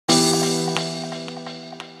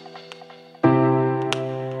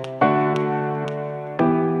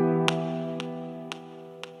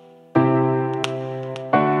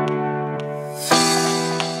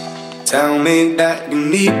Tell me that you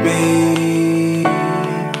need me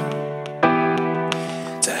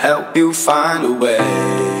to help you find a way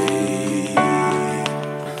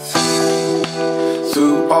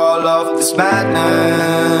through all of this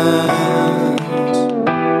madness.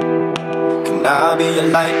 Can I be a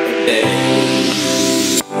light of day?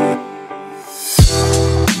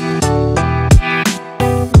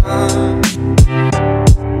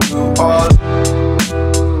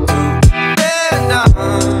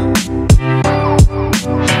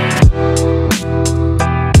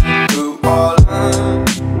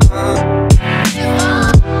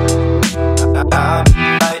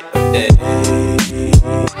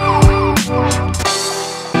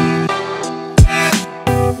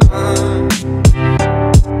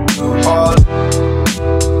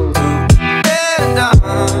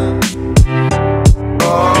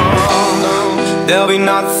 There'll be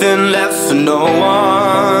nothing left for no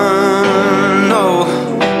one, no.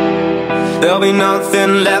 There'll be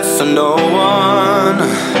nothing left for no one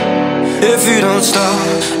if you don't stop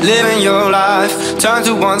living your life. Turn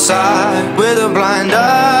to one side with a blind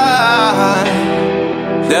eye.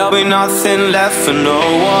 There'll be nothing left for no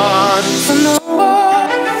one, for no one.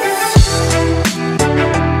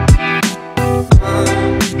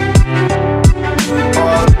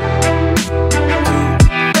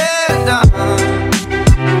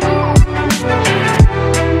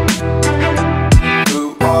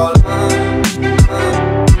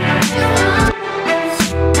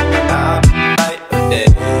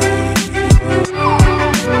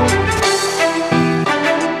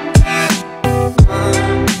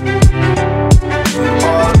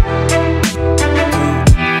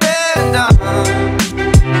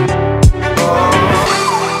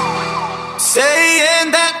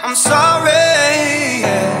 Saying that I'm sorry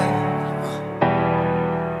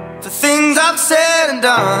for things I've said and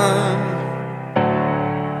done,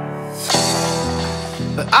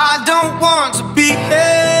 but I don't want to be here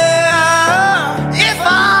if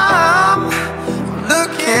I'm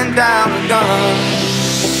looking down the gun.